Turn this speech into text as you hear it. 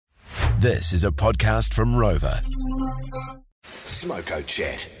This is a podcast from Rover. Smoko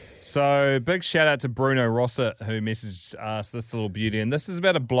Chat. So, big shout out to Bruno Rossett, who messaged us this little beauty. And this is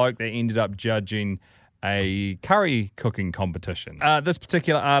about a bloke that ended up judging a curry cooking competition. This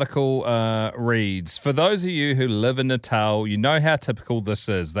particular article reads, for those of you who live in Natal, you know how typical this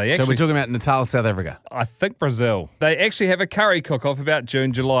is. So we're talking about Natal, South Africa? I think Brazil. They actually have a curry cook-off about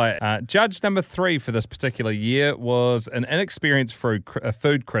June, July. Judge number 3 for this particular year was an inexperienced food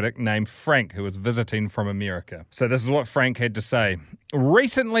critic named Frank, who was visiting from America. So this is what Frank had to say.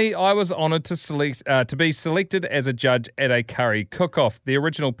 Recently, I was honoured to be selected as a judge at a curry cook-off. The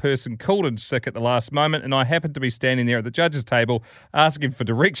original person called in sick at the last moment, and I happened to be standing there at the judges' table asking for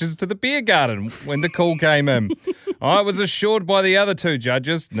directions to the beer garden when the call came in. I was assured by the other 2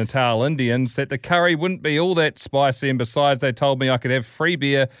 judges, Natal Indians, that the curry wouldn't be all that spicy, and besides, they told me I could have free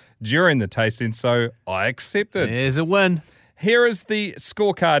beer during the tasting, so I accepted. There's a win. Here is the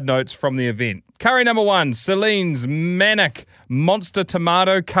scorecard notes from the event. Curry number 1, Celine's Manic Monster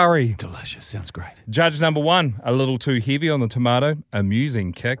Tomato Curry. Delicious. Sounds great. Judge number 1, a little too heavy on the tomato.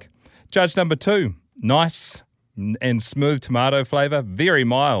 Amusing kick. Judge number 2, nice and smooth tomato flavour. Very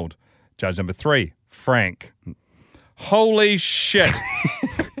mild. Judge number 3, Frank. Holy shit.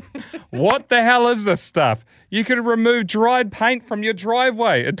 What the hell is this stuff? You could remove dried paint from your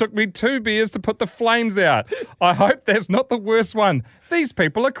driveway. It took me 2 beers to put the flames out. I hope that's not the worst one. These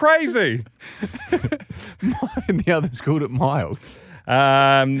people are crazy. And the others called it mild.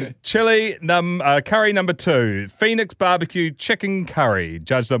 Curry number 2, Phoenix Barbecue Chicken Curry.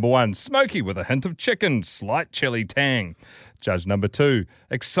 Judge number 1, smoky with a hint of chicken, slight chili tang. Judge number 2,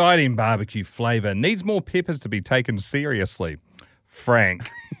 exciting barbecue flavour, needs more peppers to be taken seriously. Frank.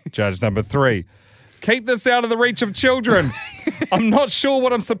 Judge number 3, keep this out of the reach of children. I'm not sure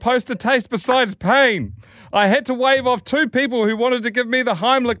what I'm supposed to taste besides pain. I had to wave off 2 people who wanted to give me the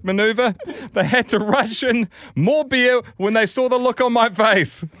Heimlich maneuver. They had to rush in more beer when they saw the look on my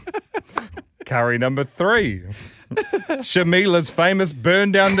face. Curry number 3, Shamila's famous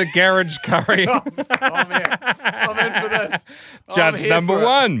burn down the garage curry. I'm in for this. Judge number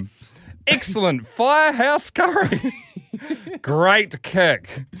 1, excellent firehouse curry. Great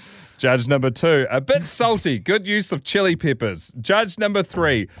kick. Judge number 2, a bit salty, good use of chili peppers. Judge number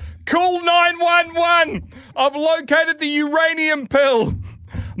 3, call 911. I've located the uranium pill.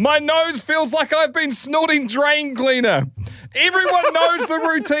 My nose feels like I've been snorting drain cleaner. Everyone knows the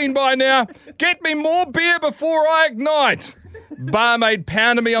routine by now. Get me more beer before I ignite. Barmaid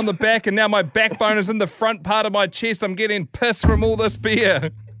pounded me on the back, and now my backbone is in the front part of my chest. I'm getting pissed from all this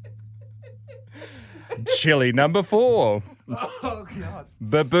beer. Chili number 4. Oh, God.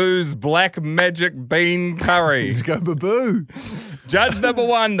 Baboo's Black Magic Bean Curry. Let's go, Baboo. Judge number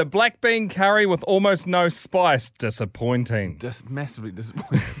 1, the black bean curry with almost no spice. Disappointing. Massively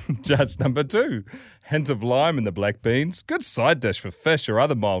disappointing. Judge number 2, hint of lime in the black beans. Good side dish for fish or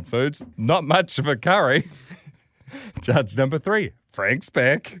other mild foods. Not much of a curry. Judge number 3, Frank's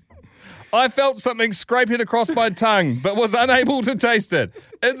back. I felt something scraping across my tongue, but was unable to taste it.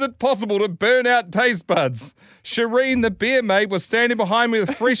 Is it possible to burn out taste buds? Shireen, the beer maid, was standing behind me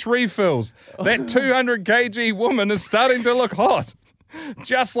with fresh refills. That 200 kg woman is starting to look hot.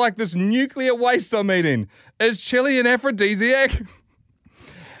 Just like this nuclear waste I'm eating. Is chili an aphrodisiac?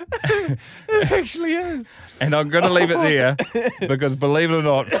 It actually is. And I'm going to leave it there because, believe it or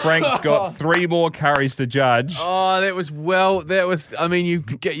not, Frank's got 3 more curries to judge. Oh, I mean, you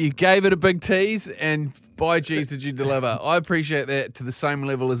gave it a big tease, and by geez, did you deliver. I appreciate that to the same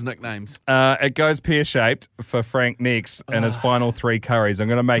level as nicknames. It goes pear-shaped for Frank next in his final 3 curries. I'm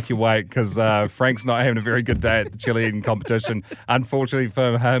going to make you wait because Frank's not having a very good day at the chili eating competition. Unfortunately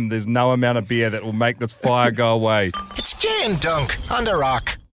for him, there's no amount of beer that will make this fire go away. It's Jay and Dunk on The Rock.